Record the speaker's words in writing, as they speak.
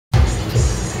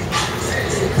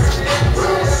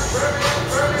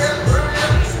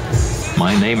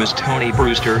My name is Tony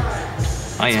Brewster.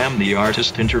 I am the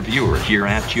artist interviewer here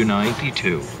at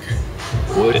U92.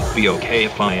 Would it be okay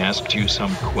if I asked you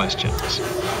some questions?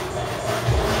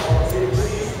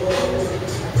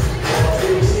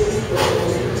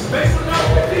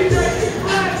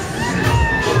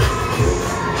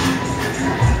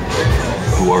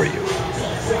 Who are you?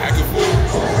 Actafool.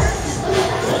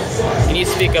 Can you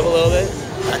speak up a little bit?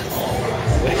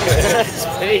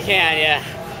 If you can, yeah.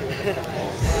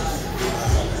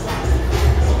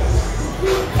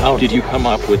 How did you come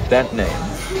up with that name?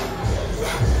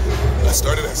 I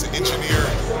started as an engineer,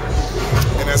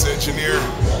 and as an engineer,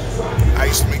 I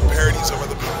used to make parodies of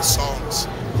other people's songs.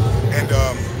 And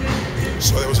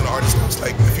so there was an artist that was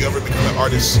like, if you ever become an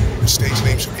artist, your stage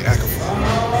name should be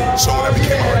Actafool. So when I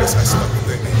became an artist, I stuck with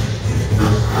that name.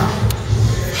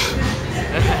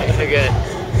 Good.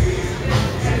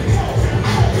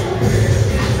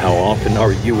 How often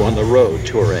are you on the road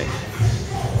touring?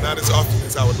 Not as often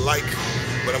as I would like,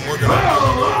 but I'm working on it.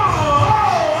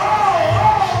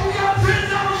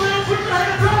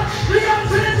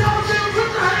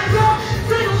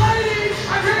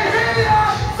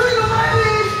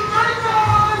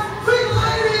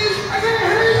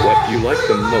 What do you like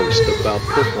the most about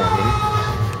performing?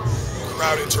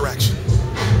 Crowd interaction.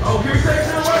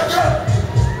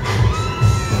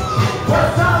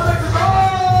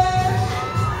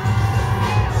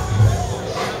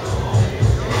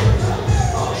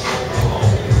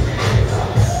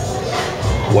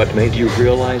 What made you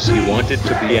realize you wanted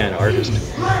to be an artist?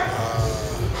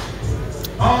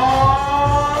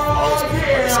 I've always been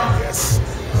an artist, I guess.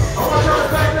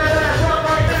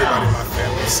 Everybody in my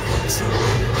family sings.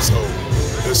 So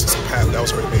this is a path that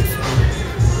was already made for me.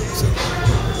 So I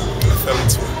fell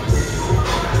into it.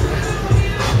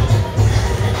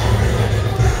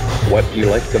 What do you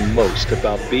like the most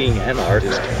about being an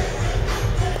artist?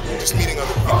 Just meeting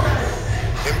other people.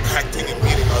 Impacting and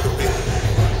meeting other people.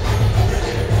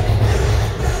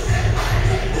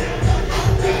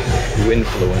 Who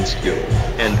influenced you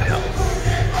and how?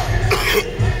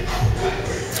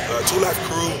 Two Life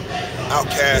Crew,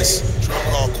 Outkast, Tribe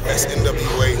Called Quest,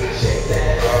 NWA,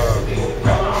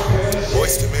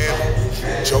 Boyz II Men,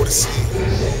 Jodeci,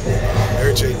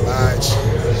 Mary J. Blige, a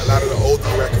lot of the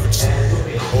older records,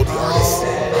 older artists,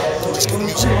 just good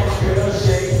music.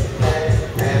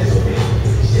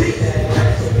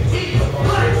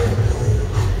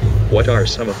 What are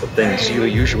some of the things you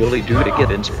usually do to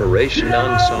get inspiration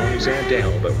on songs and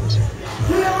albums?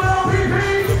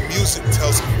 The music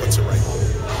tells me what to write.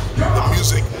 The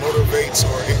music motivates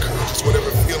or encourages whatever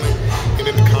feeling and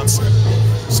in the concept.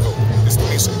 So it's the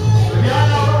music.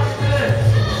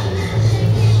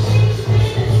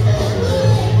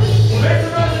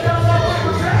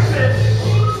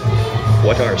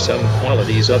 What are some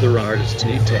qualities other artists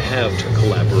need to have to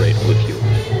collaborate with you?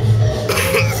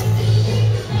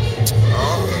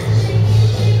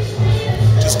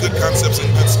 Just good concepts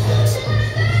and good songs.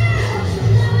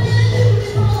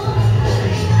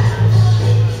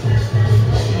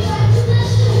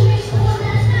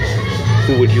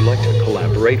 Who would you like to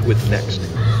collaborate with next?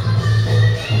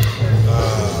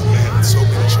 Man, so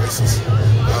many choices.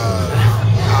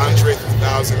 Andre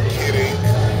 3000, Kid Ink,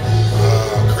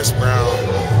 Chris Brown,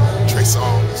 Trey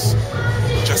Songz,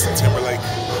 Justin Timberlake.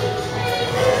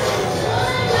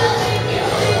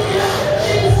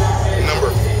 Number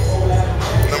of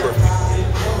people.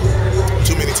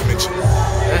 Too many to mention.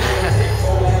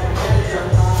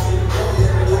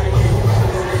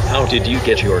 How did you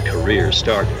get your career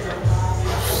started?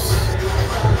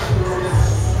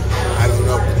 I don't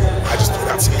know. I just put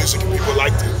out some music and people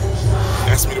liked it. And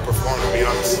asked me to perform, to be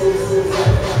honest.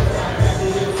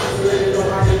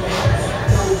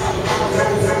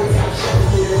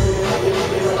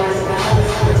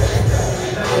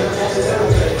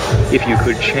 If you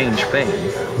could change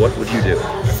fame, what would you do?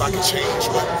 If I could change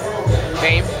what?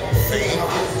 Fame? Fame?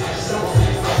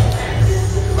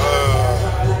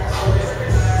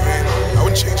 Man, I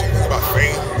wouldn't change anything about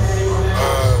fame.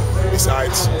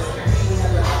 Besides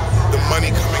the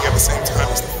money coming at the same time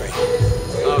as the fame.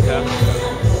 Okay.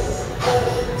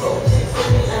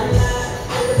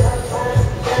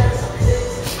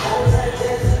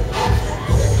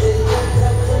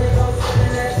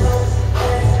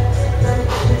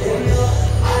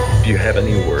 Do you have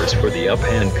any words for the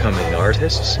up-and-coming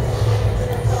artists?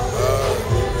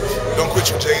 Don't quit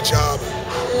your day job.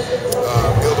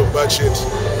 Build a budget.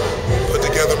 Put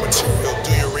together material.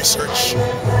 Do your research.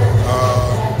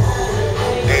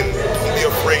 And don't be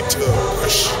afraid to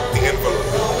push the envelope.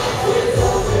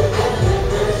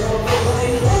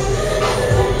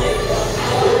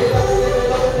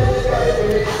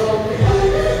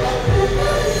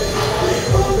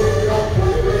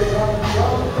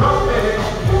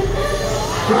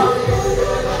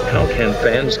 can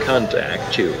fans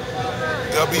contact you?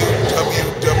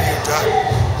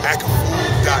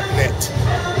 www.actafool.net.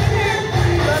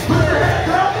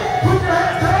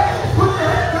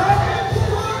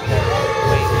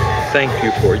 Thank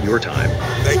you for your time.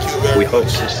 Thank you very We much. hope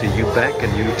to see you back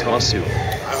in Utah soon.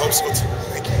 I hope so too.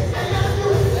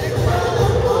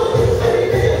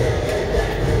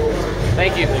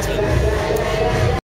 Thank you. Thank you.